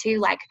follow-up too,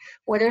 like,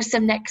 what are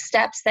some next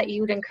steps that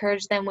you would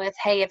encourage them with?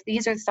 Hey, if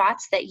these are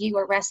thoughts that you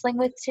are wrestling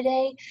with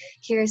today,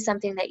 here's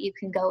something that you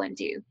can go and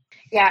do.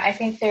 Yeah, I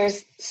think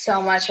there's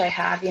so much I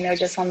have,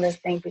 just on this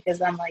thing,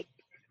 because I'm like,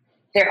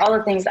 they're all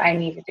the things I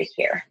needed to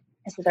hear.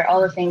 And so they're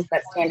all the things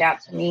that stand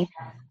out to me.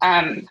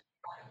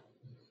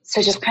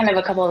 So just kind of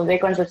a couple of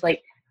big ones. It's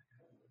like,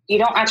 you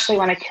don't actually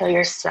want to kill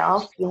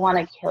yourself. You want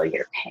to kill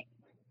your pain.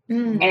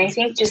 And I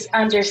think just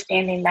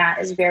understanding that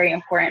is very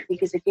important,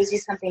 because it gives you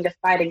something to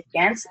fight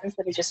against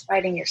instead of just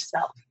fighting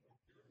yourself.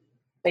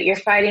 But you're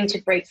fighting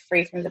to break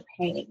free from the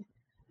pain.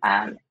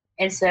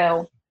 And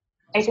so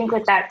I think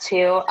with that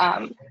too,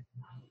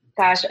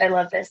 gosh, I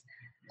love this.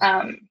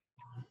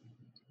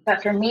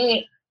 But for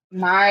me,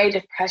 my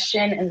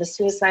depression and the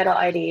suicidal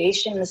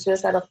ideation, the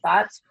suicidal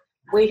thoughts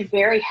weighed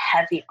very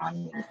heavy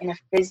on me in a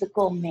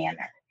physical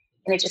manner.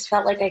 And it just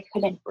felt like I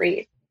couldn't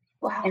breathe.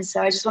 Wow. And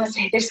so I just want to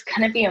say, there's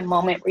going to be a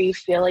moment where you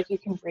feel like you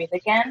can breathe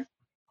again,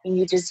 and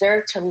you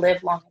deserve to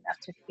live long enough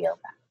to feel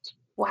that.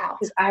 Wow.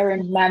 Because I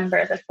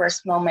remember the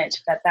first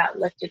moment that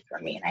lifted for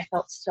me, and I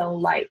felt so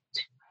light.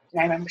 And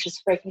I remember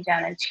just breaking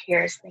down in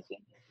tears thinking,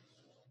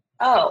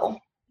 oh,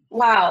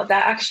 wow,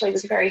 that actually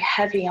was very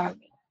heavy on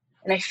me.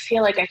 And I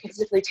feel like I could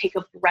simply take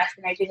a breath,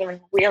 and I didn't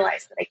even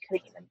realize that I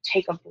couldn't even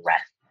take a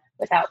breath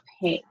without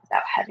pain,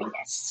 without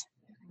heaviness.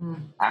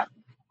 And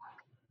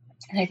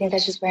I think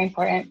that's just very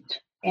important.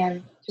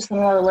 And just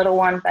another little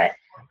one, but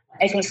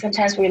I think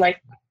sometimes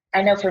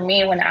I know for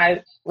me, when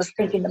I was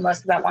thinking the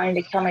most about wanting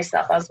to kill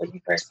myself, I was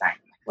looking for a sign.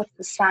 What's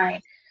the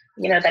sign?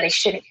 That I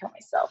shouldn't kill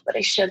myself, that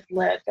I should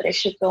live, that I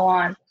should go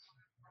on.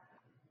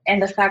 And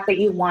the fact that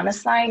you want a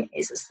sign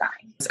is a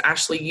sign.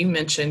 Ashley, you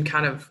mentioned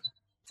kind of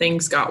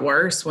things got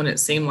worse when it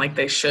seemed like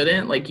they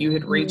shouldn't. Like you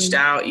had reached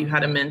out, you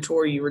had a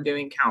mentor, you were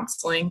doing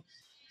counseling.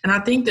 And I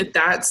think that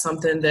that's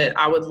something that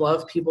I would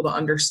love people to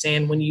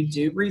understand. When you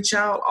do reach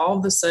out, all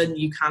of a sudden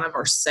you kind of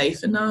are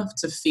safe enough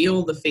to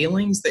feel the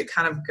feelings that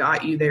kind of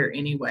got you there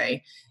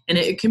anyway. And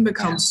it can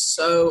become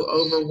so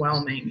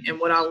overwhelming. And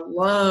what I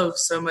love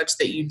so much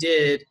that you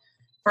did,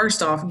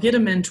 first off, get a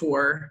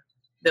mentor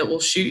that will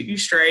shoot you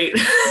straight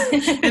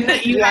and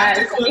that you have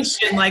to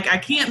question, like, I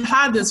can't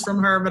hide this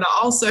from her, but I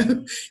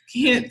also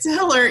can't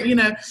tell her,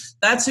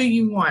 that's who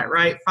you want,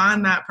 right?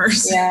 Find that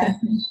person. Yeah.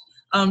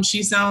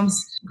 She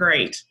sounds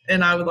great,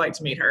 and I would like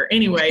to meet her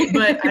anyway,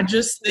 but I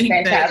just think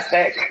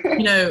fantastic.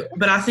 that,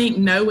 but I think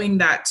knowing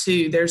that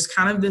too, there's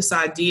kind of this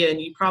idea, and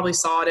you probably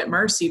saw it at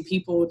Mercy,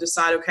 people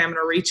decide, okay, I'm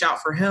going to reach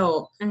out for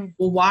help.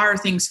 Well, why are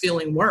things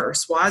feeling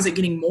worse? Why is it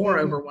getting more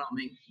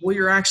overwhelming? Well,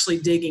 you're actually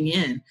digging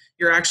in.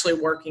 You're actually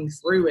working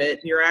through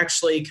it. You're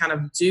actually kind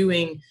of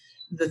doing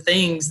the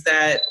things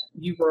that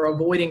you were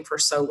avoiding for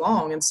so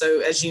long. And so,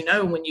 as you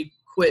know, when you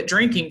quit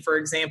drinking, for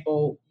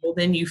example, well,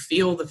 then you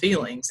feel the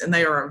feelings, and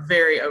they are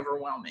very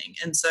overwhelming.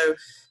 And so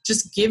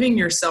just giving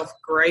yourself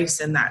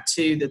grace in that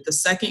too, that the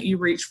second you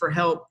reach for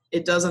help,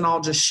 it doesn't all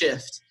just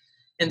shift.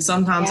 And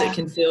sometimes it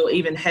can feel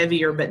even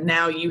heavier, but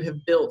now you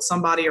have built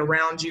somebody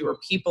around you or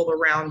people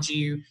around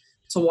you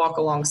to walk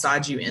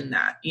alongside you in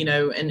that,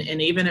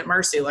 and even at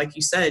Mercy, like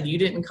you said, you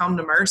didn't come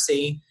to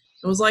Mercy.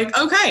 It was like,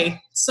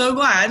 okay, so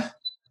glad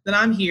that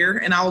I'm here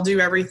and I'll do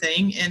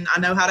everything. And I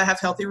know how to have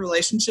healthy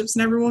relationships,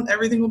 and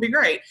everything will be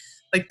great.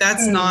 Like,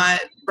 that's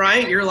not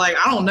right. You're like,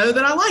 I don't know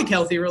that I like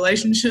healthy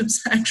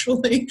relationships,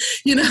 actually,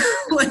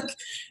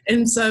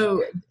 and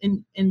so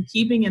in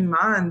keeping in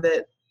mind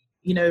that,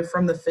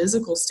 from the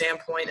physical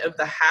standpoint of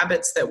the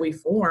habits that we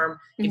form,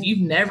 if you've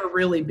never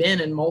really been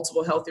in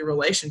multiple healthy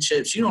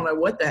relationships, you don't know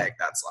what the heck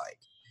that's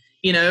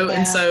like,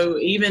 and so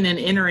even in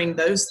entering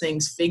those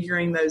things,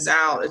 figuring those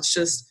out, it's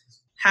just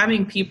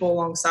having people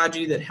alongside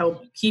you that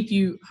help keep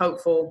you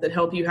hopeful, that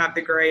help you have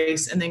the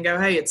grace, and then go,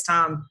 hey, it's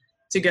time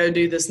to go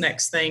do this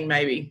next thing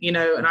maybe, and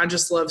I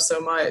just love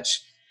so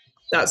much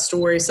that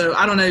story. So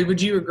I don't know,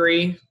 would you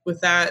agree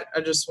with that?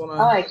 I just want to.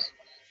 Oh, I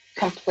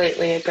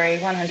completely agree,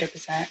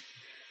 100%.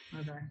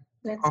 Okay.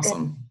 That's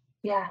awesome.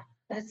 Good. Yeah,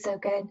 that's so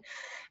good.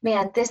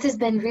 Man, this has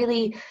been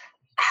really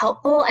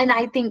helpful. And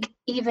I think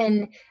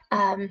even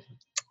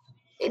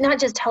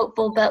not just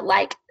helpful, but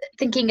like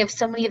thinking of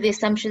so many of the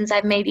assumptions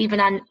I've made even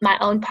on my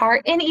own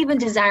part, and even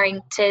desiring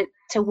to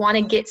want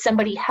to get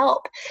somebody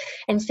help,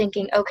 and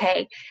thinking,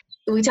 okay,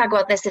 we talk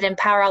about this at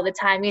Empower all the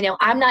time,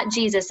 I'm not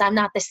Jesus, I'm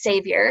not the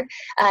Savior.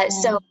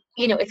 So,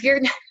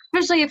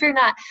 especially if you're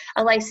not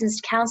a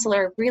licensed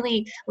counselor,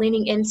 really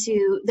leaning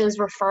into those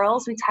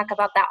referrals. We talk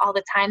about that all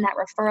the time, that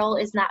referral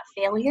is not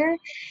failure.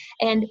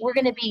 And we're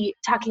going to be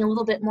talking a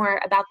little bit more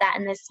about that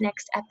in this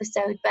next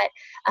episode. But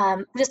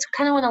just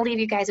kind of want to leave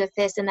you guys with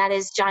this, and that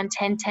is John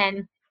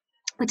 10:10.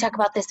 We talk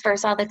about this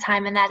verse all the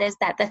time, and that is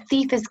that the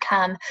thief has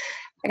come.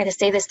 I got to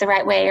say this the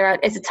right way, or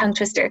it's a tongue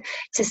twister,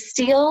 to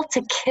steal,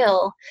 to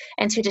kill,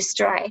 and to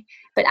destroy.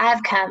 But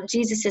I've come,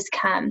 Jesus has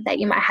come, that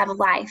you might have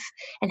life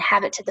and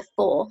have it to the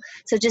full.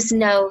 So just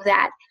know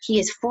that he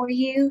is for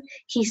you,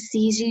 he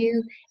sees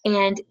you,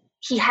 and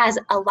he has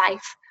a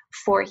life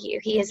for you.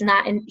 He does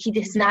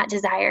not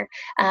desire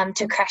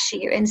to crush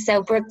you. And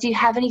so, Brooke, do you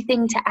have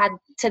anything to add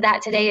to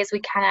that today as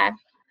we kind of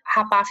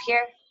hop off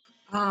here?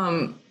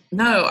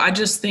 No, I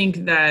just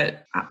think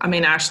that,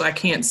 Ashley, I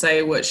can't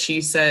say what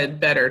she said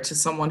better to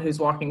someone who's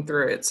walking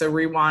through it. So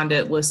rewind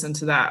it, listen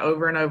to that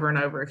over and over and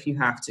over if you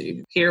have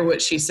to. Hear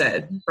what she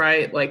said,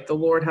 right? Like, the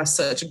Lord has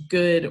such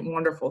good,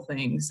 wonderful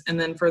things. And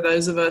then for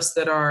those of us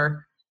that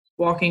are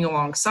walking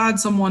alongside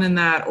someone in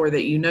that, or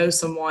that you know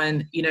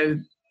someone, you know,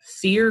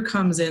 fear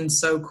comes in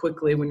so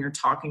quickly when you're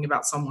talking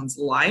about someone's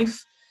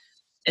life.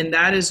 And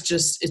that is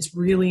just, it's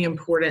really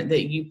important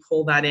that you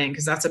pull that in,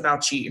 because that's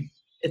about you.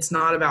 It's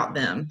not about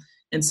them.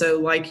 And so,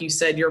 like you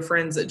said, your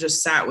friends that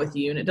just sat with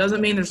you, and it doesn't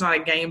mean there's not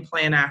a game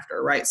plan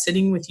after, right?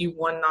 Sitting with you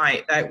one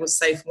night, that was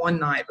safe one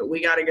night, but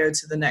we got to go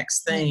to the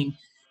next thing,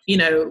 you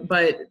know.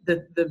 But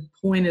the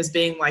point is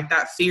being like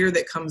that fear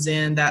that comes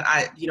in, that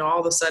all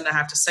of a sudden I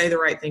have to say the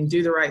right thing,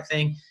 do the right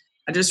thing.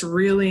 I just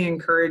really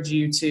encourage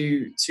you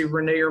to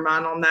renew your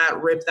mind on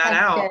that, rip that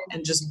out,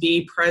 and just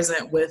be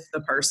present with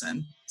the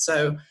person.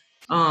 So,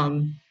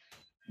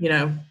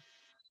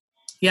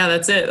 yeah,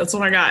 that's it. That's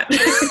what I got.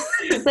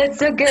 That's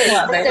so good.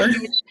 That's so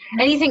good.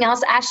 Anything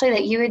else, Ashley,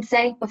 that you would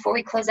say before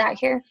we close out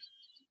here?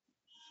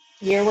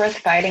 You're worth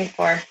fighting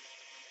for.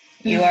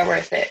 You are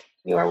worth it.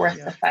 You are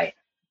worth the fight.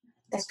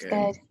 That's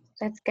good.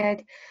 That's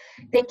good.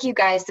 Thank you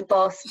guys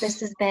both. This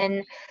has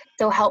been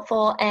so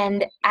helpful.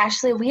 And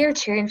Ashley, we are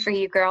cheering for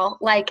you, girl.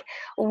 Like,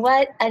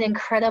 what an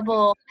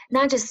incredible,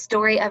 not just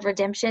story of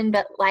redemption,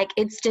 but like,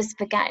 it's just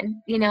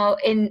begun, you know,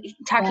 in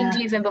talking to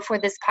you even before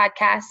this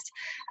podcast,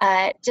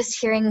 just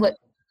hearing what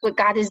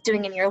God is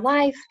doing in your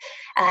life,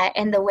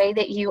 and the way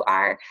that you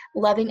are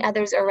loving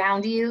others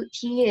around you.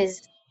 He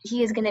is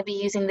going to be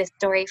using this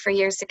story for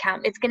years to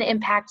come. It's going to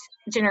impact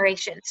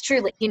generations,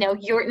 truly. You know,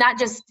 you're not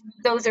just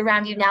those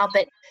around you now,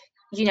 but,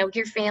 you know,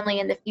 your family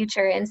in the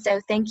future. And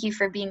so thank you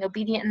for being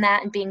obedient in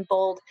that and being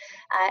bold,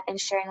 and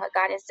sharing what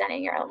God has done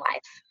in your own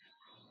life.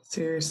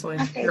 Seriously.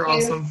 Thank You're you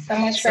awesome. so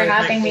much for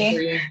having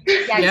me.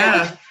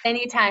 Yeah.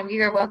 Anytime.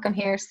 You're welcome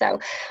here. So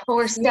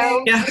we're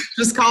so. Yeah,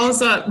 just call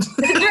us up.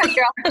 Right,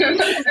 girl.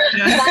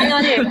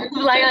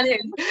 Lie on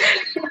in.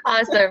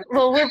 Awesome.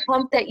 Well, we're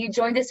pumped that you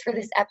joined us for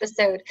this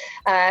episode.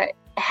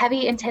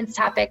 Heavy, intense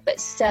topic, but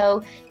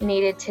so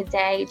needed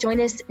today.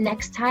 Join us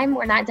next time.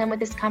 We're not done with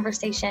this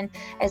conversation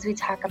as we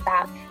talk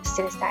about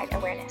suicide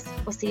awareness.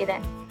 We'll see you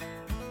then.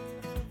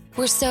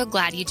 We're so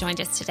glad you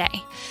joined us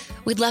today.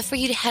 We'd love for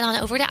you to head on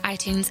over to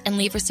iTunes and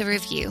leave us a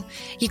review.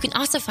 You can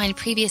also find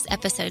previous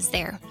episodes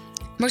there.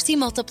 Mercy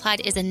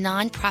Multiplied is a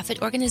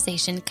nonprofit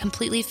organization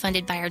completely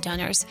funded by our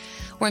donors.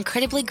 We're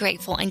incredibly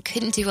grateful and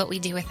couldn't do what we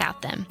do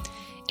without them.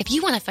 If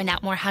you want to find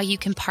out more how you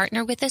can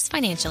partner with us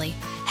financially,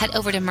 head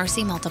over to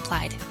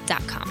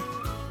mercymultiplied.com.